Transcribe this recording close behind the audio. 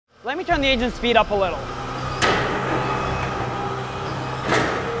Let me turn the engine speed up a little.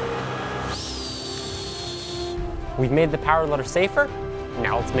 We've made the power loader safer,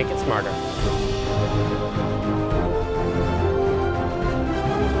 now let's make it smarter.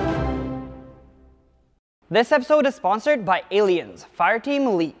 This episode is sponsored by Aliens, Fireteam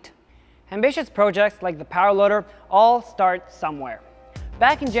Elite. Ambitious projects like the power loader all start somewhere.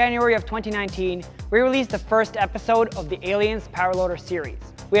 Back in January of 2019, we released the first episode of the Aliens Power Loader series.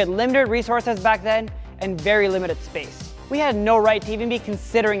 We had limited resources back then and very limited space. We had no right to even be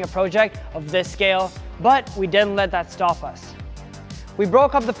considering a project of this scale, but we didn't let that stop us. We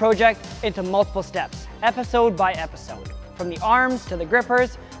broke up the project into multiple steps, episode by episode, from the arms to the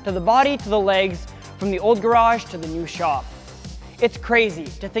grippers, to the body to the legs, from the old garage to the new shop. It's crazy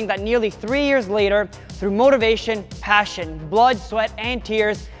to think that nearly 3 years later, through motivation, passion, blood, sweat, and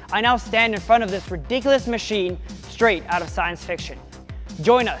tears, I now stand in front of this ridiculous machine straight out of science fiction.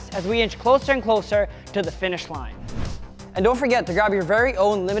 Join us as we inch closer and closer to the finish line. And don't forget to grab your very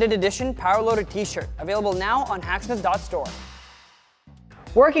own limited edition Power Loader t-shirt, available now on hacksmith.store.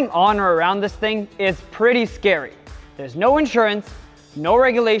 Working on or around this thing is pretty scary. There's no insurance, no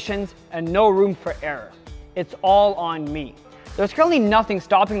regulations, and no room for error. It's all on me. There's currently nothing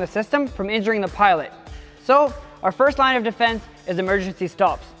stopping the system from injuring the pilot. So, our first line of defense is emergency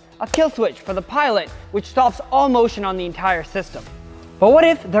stops. A kill switch for the pilot, which stops all motion on the entire system. But what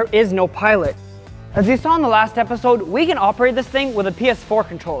if there is no pilot? As you saw in the last episode, we can operate this thing with a PS4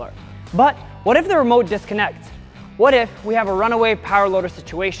 controller. But what if the remote disconnects? What if we have a runaway power loader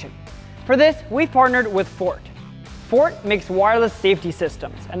situation? For this, we've partnered with Fort. Fort makes wireless safety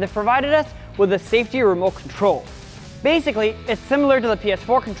systems, and they've provided us with a safety remote control. Basically, it's similar to the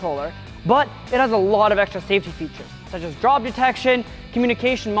PS4 controller, but it has a lot of extra safety features, such as drop detection,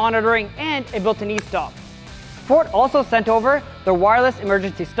 communication monitoring, and a built-in e-stop. Fort also sent over their wireless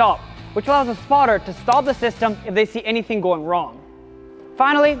emergency stop, which allows a spotter to stop the system if they see anything going wrong.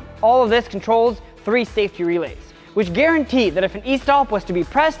 Finally, all of this controls 3 safety relays, which guarantee that if an e-stop was to be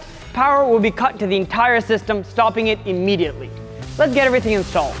pressed, power will be cut to the entire system, stopping it immediately. Let's get everything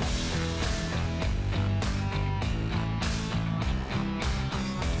installed.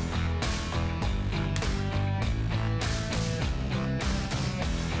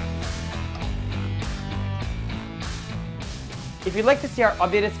 If you'd like to see our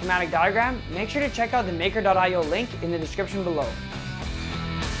updated schematic diagram, make sure to check out the maker.io link in the description below.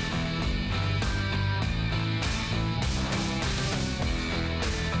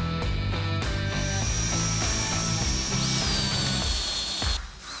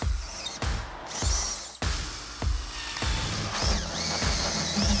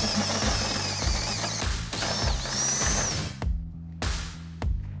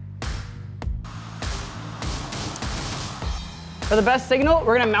 For the best signal,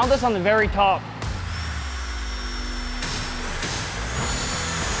 we're going to mount this on the very top.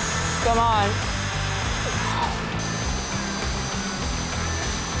 Come on.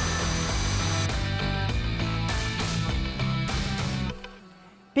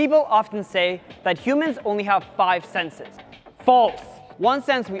 People often say that humans only have 5 senses. False. One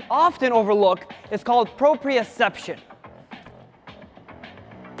sense we often overlook is called proprioception.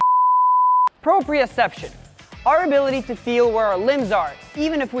 Proprioception. Our ability to feel where our limbs are,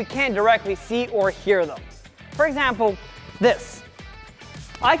 even if we can't directly see or hear them. For example, this.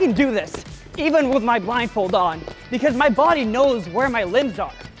 I can do this, even with my blindfold on, because my body knows where my limbs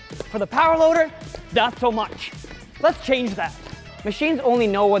are. For the power loader, not so much. Let's change that. Machines only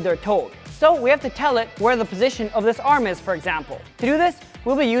know what they're told, so we have to tell it where the position of this arm is, for example. To do this,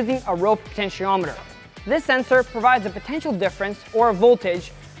 we'll be using a rope potentiometer. This sensor provides a potential difference or a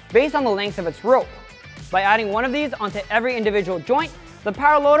voltage based on the length of its rope. By adding one of these onto every individual joint, the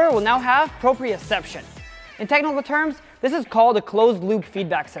power loader will now have proprioception. In technical terms, this is called a closed-loop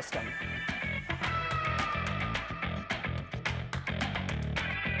feedback system.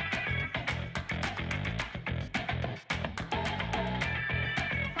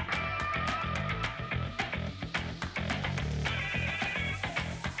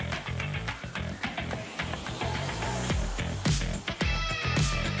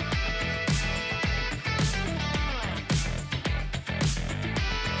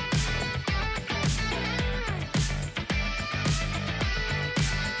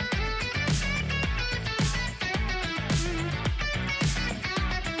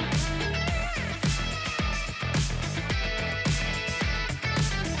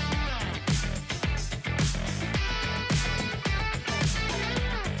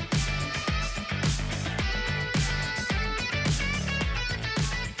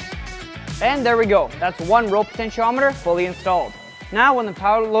 And there we go, that's one rope potentiometer fully installed. Now when the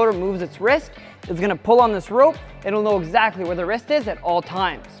power loader moves its wrist, it's going to pull on this rope and it'll know exactly where the wrist is at all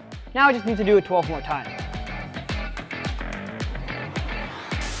times. Now I just need to do it 12 more times.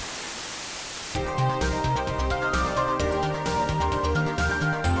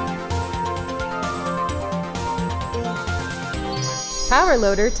 Power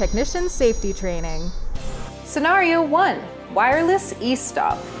Loader Technician Safety Training. Scenario 1, Wireless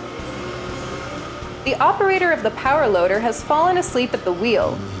E-Stop. The operator of the power loader has fallen asleep at the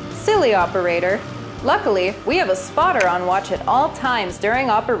wheel. Silly operator. Luckily, we have a spotter on watch at all times during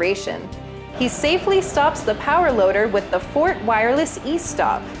operation. He safely stops the power loader with the Fort Wireless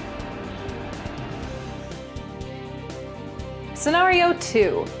E-Stop. Scenario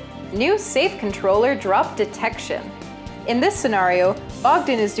 2, New Safe Controller Drop Detection. In this scenario,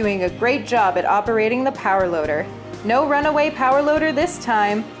 Bogdan is doing a great job at operating the power loader. No runaway power loader this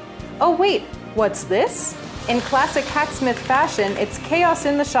time. Oh wait, what's this? In classic Hacksmith fashion, it's chaos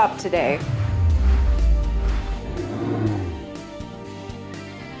in the shop today.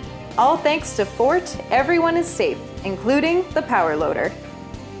 All thanks to Fort, everyone is safe, including the power loader.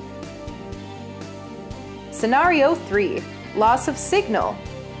 Scenario 3, Loss of Signal.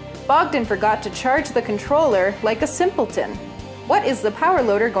 Bogdan forgot to charge the controller like a simpleton. What is the power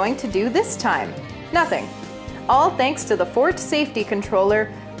loader going to do this time? Nothing. All thanks to the Fort safety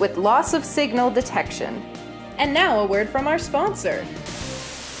controller with loss of signal detection. And now a word from our sponsor.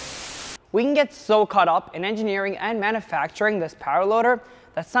 We can get so caught up in engineering and manufacturing this power loader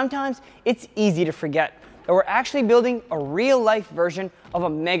that sometimes it's easy to forget that we're actually building a real-life version of a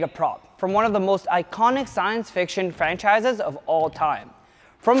mega prop from one of the most iconic science fiction franchises of all time.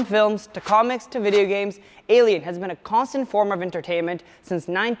 From films to comics to video games, Alien has been a constant form of entertainment since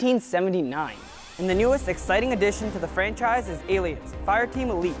 1979. And the newest exciting addition to the franchise is Aliens, Fireteam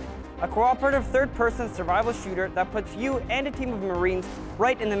Elite, a cooperative third-person survival shooter that puts you and a team of Marines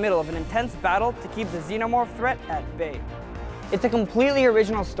right in the middle of an intense battle to keep the xenomorph threat at bay. It's a completely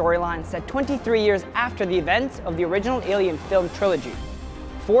original storyline set 23 years after the events of the original Alien film trilogy.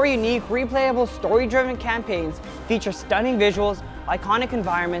 4 unique, replayable, story-driven campaigns feature stunning visuals, iconic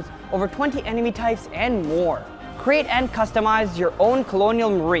environments, over 20 enemy types, and more. Create and customize your own Colonial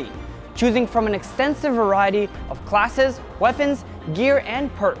Marine, choosing from an extensive variety of classes, weapons, gear,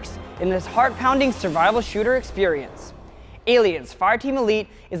 and perks in this heart-pounding survival shooter experience. Aliens Fireteam Elite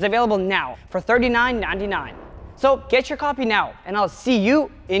is available now for $39.99. So get your copy now, and I'll see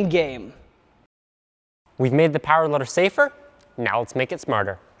you in-game. We've made the power loader safer, now let's make it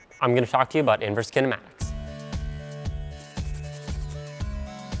smarter. I'm going to talk to you about inverse kinematics.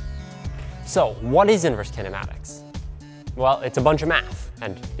 So, what is inverse kinematics? Well, it's a bunch of math.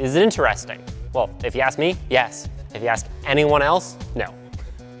 And is it interesting? Well, if you ask me, yes. If you ask anyone else, no.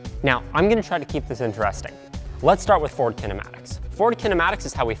 Now, I'm going to try to keep this interesting. Let's start with forward kinematics. Forward kinematics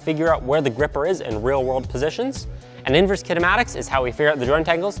is how we figure out where the gripper is in real-world positions, and inverse kinematics is how we figure out the joint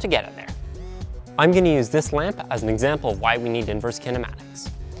angles to get it there. I'm going to use this lamp as an example of why we need inverse kinematics.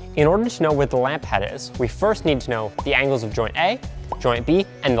 In order to know where the lamp head is, we first need to know the angles of joint A, joint B,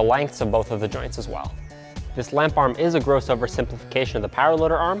 and the lengths of both of the joints as well. This lamp arm is a gross oversimplification of the power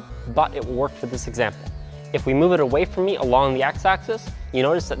loader arm, but it will work for this example. If we move it away from me along the x-axis, you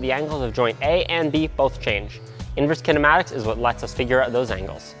notice that the angles of joint A and B both change. Inverse kinematics is what lets us figure out those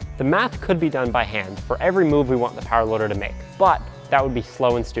angles. The math could be done by hand for every move we want the power loader to make, but that would be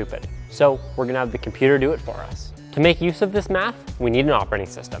slow and stupid. So we're going to have the computer do it for us. To make use of this math, we need an operating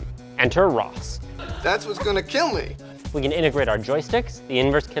system. Enter ROS. That's what's going to kill me. We can integrate our joysticks, the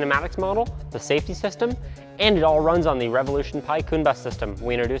inverse kinematics model, the safety system, and it all runs on the Revolution Pi CUN bus system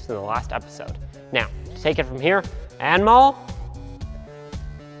we introduced in the last episode. Now, to take it from here, Anmol.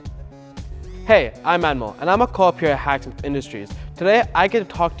 Hey, I'm Anmol, and I'm a co-op here at Hacksmith Industries. Today, I get to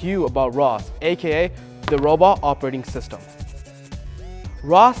talk to you about ROS, aka the Robot Operating System.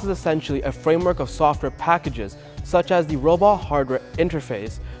 ROS is essentially a framework of software packages such as the robot hardware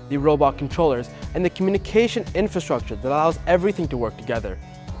interface, the robot controllers, and the communication infrastructure that allows everything to work together.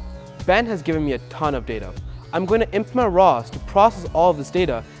 Ben has given me a ton of data. I'm going to implement ROS to process all of this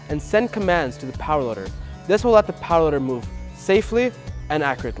data and send commands to the power loader. This will let the power loader move safely and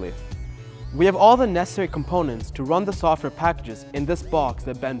accurately. We have all the necessary components to run the software packages in this box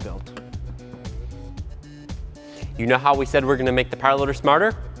that Ben built. You know how we said we're going to make the power loader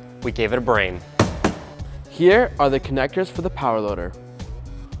smarter? We gave it a brain. Here are the connectors for the power loader.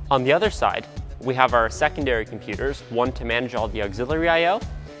 On the other side, we have our secondary computers, one to manage all the auxiliary I/O,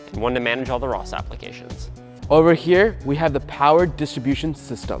 and one to manage all the ROS applications. Over here, we have the power distribution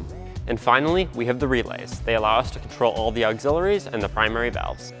system. And finally, we have the relays. They allow us to control all the auxiliaries and the primary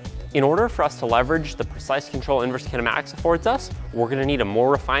valves. In order for us to leverage the precise control inverse kinematics affords us, we're going to need a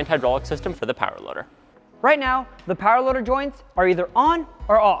more refined hydraulic system for the power loader. Right now, the power loader joints are either on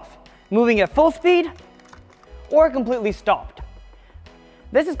or off, moving at full speed or completely stopped.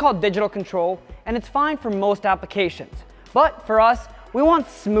 This is called digital control, and it's fine for most applications. But for us, we want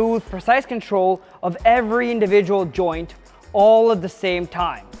smooth, precise control of every individual joint all at the same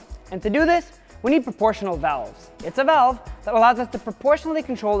time. And to do this, we need proportional valves. It's a valve that allows us to proportionally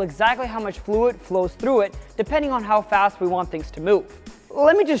control exactly how much fluid flows through it, depending on how fast we want things to move.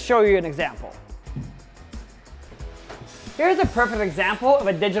 Let me just show you an example. Here's a perfect example of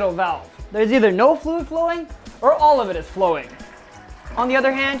a digital valve. There's either no fluid flowing or all of it is flowing. On the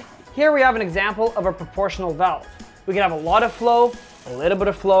other hand, here we have an example of a proportional valve. We can have a lot of flow, a little bit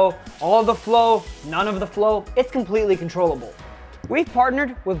of flow, all of the flow, none of the flow. It's completely controllable. We've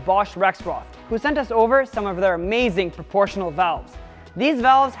partnered with Bosch Rexroth, who sent us over some of their amazing proportional valves. These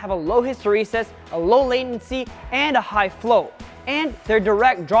valves have a low hysteresis, a low latency, and a high flow. And they're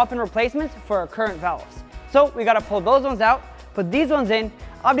direct drop-in replacements for our current valves. So we gotta pull those ones out, put these ones in,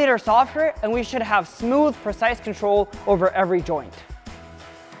 update our software, and we should have smooth, precise control over every joint.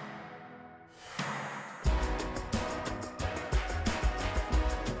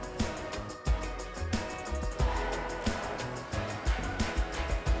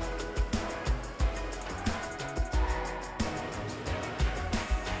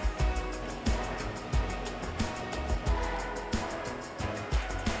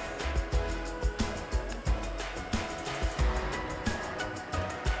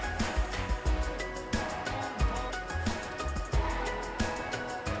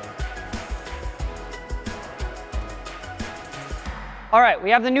 All right, we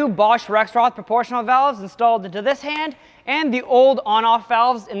have the new Bosch Rexroth proportional valves installed into this hand and the old on-off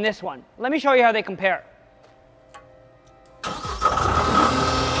valves in this one. Let me show you how they compare.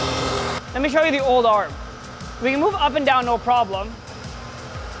 Let me show you the old arm. We can move up and down no problem.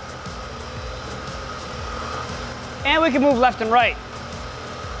 And we can move left and right.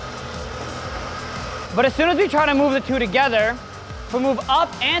 But as soon as we try to move the two together, if we move up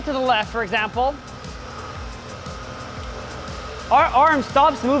and to the left, for example, our arm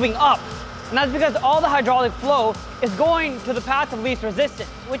stops moving up, and that's because all the hydraulic flow is going to the path of least resistance,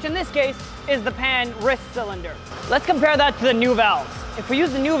 which in this case is the pan wrist cylinder. Let's compare that to the new valves. If we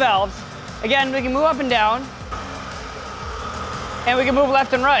use the new valves, again, we can move up and down, and we can move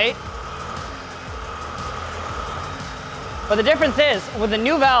left and right. But the difference is, with the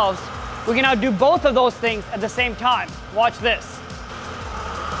new valves, we can now do both of those things at the same time. Watch this.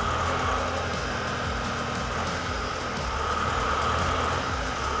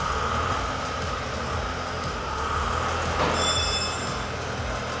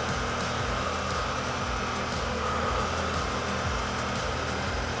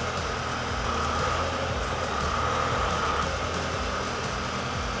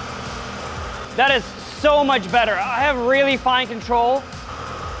 That is so much better. I have really fine control.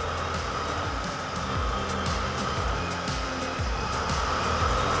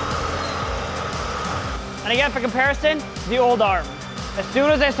 And again, for comparison, the old arm. As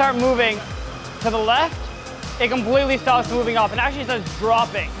soon as I start moving to the left, it completely stops moving up and actually starts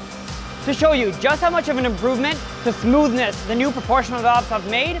dropping. To show you just how much of an improvement to smoothness the new proportional valves have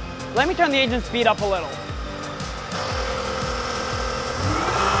made, let me turn the engine speed up a little.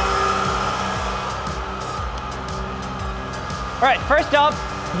 All right, first up,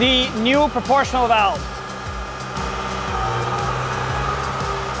 the new proportional valves.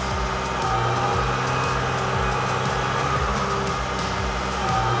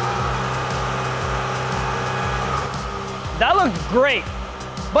 That looks great,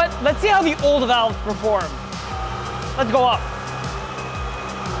 but let's see how the old valves perform. Let's go up.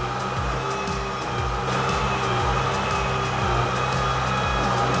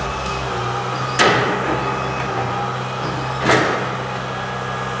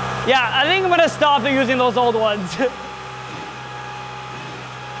 Yeah, I think I'm gonna stop using those old ones.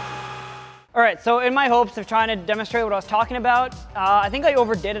 All right, so in my hopes of trying to demonstrate what I was talking about, I think I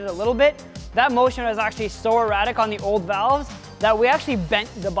overdid it a little bit. That motion was actually so erratic on the old valves that we actually bent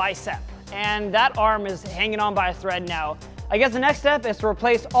the bicep, and that arm is hanging on by a thread now. I guess the next step is to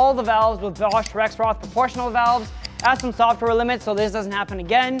replace all the valves with Bosch Rexroth proportional valves, add some software limits so this doesn't happen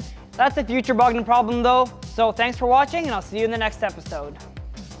again. That's a future bug and problem though. So thanks for watching, and I'll see you in the next episode.